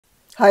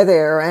Hi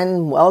there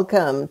and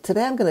welcome.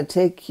 Today I'm going to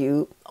take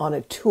you on a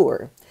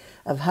tour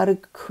of how to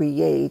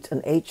create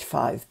an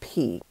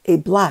H5P, a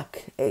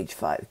black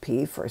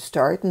H5P for a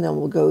start, and then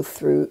we'll go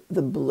through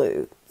the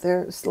blue.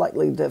 They're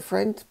slightly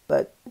different,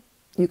 but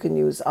you can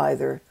use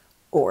either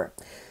or.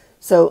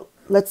 So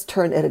let's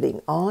turn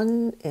editing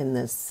on in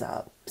this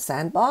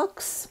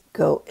sandbox.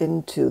 Go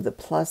into the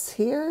plus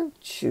here,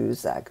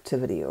 choose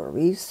activity or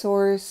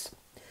resource.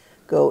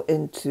 Go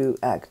into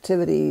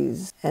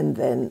activities and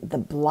then the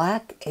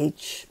black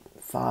H5P.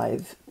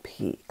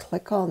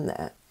 Click on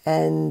that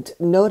and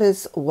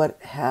notice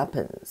what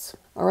happens.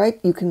 All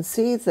right, you can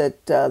see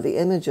that the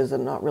images are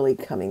not really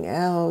coming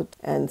out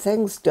and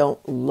things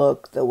don't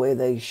look the way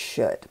they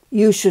should.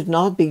 You should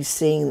not be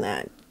seeing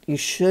that. You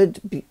should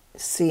be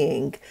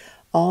seeing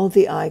all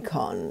the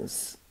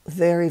icons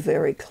very,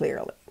 very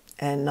clearly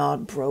and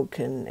not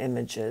broken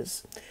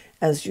images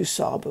as you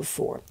saw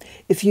before.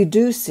 If you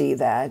do see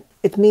that,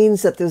 it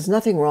means that there's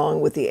nothing wrong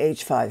with the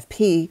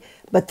H5P,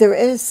 but there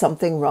is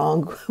something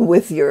wrong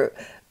with your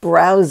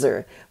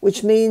browser,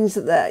 which means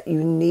that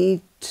you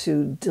need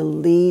to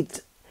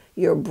delete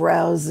your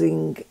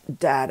browsing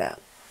data,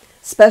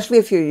 especially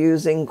if you're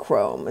using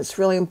Chrome. It's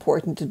really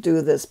important to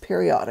do this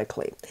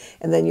periodically,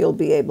 and then you'll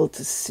be able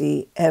to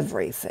see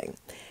everything.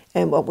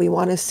 And what we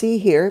want to see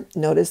here,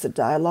 notice the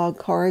dialog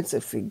cards.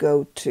 If we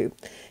go to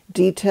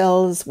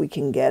details, we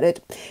can get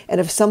it. And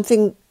if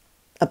something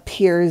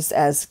appears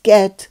as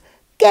get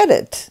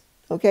it.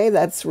 Okay,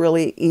 that's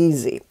really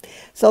easy.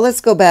 So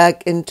let's go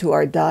back into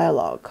our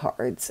dialog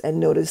cards and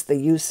notice the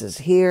uses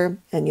here,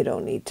 and you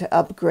don't need to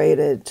upgrade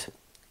it.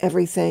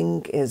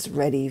 Everything is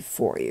ready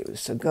for you.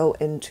 So go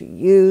into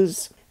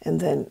use and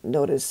then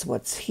notice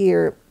what's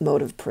here,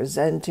 mode of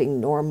presenting,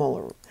 normal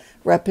or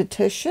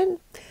repetition.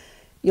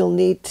 You'll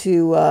need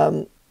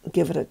to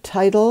give it a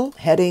title,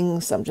 heading,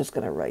 so I'm just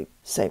going to write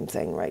same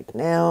thing right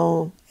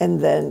now,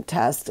 and then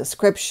task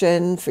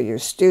description for your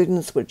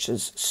students, which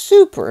is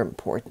super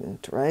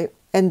important, right?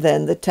 And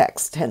then the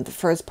text, and the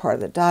first part of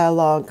the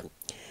dialogue.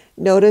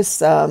 Notice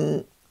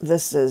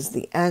this is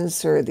the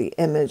answer, the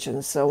image,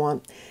 and so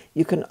on.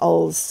 You can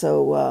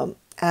also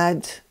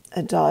add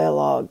a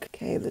dialogue,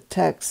 okay, the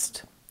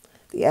text,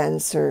 the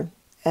answer,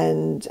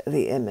 and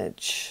the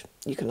image.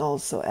 You can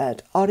also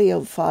add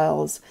audio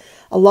files.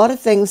 A lot of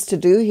things to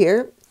do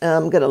here.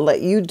 I'm going to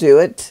let you do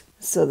it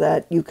so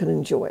that you can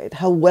enjoy it.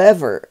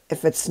 However,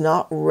 if it's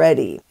not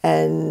ready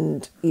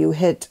and you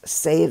hit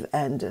save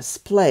and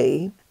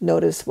display,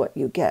 notice what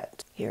you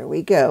get. Here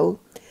we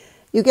go.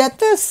 You get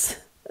this.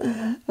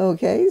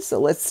 Okay, so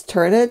let's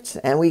turn it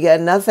and we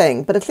get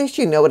nothing. But at least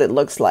you know what it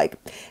looks like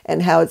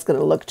and how it's going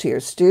to look to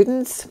your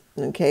students.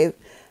 Okay,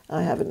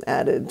 I haven't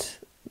added,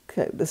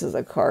 okay, this is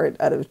a card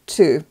out of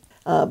 2.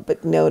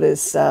 But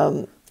notice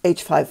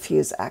H5P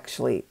is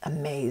actually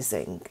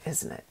amazing,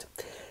 isn't it?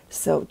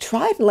 So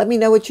try it and let me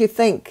know what you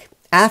think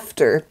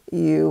after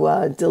you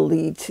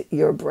delete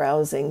your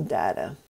browsing data.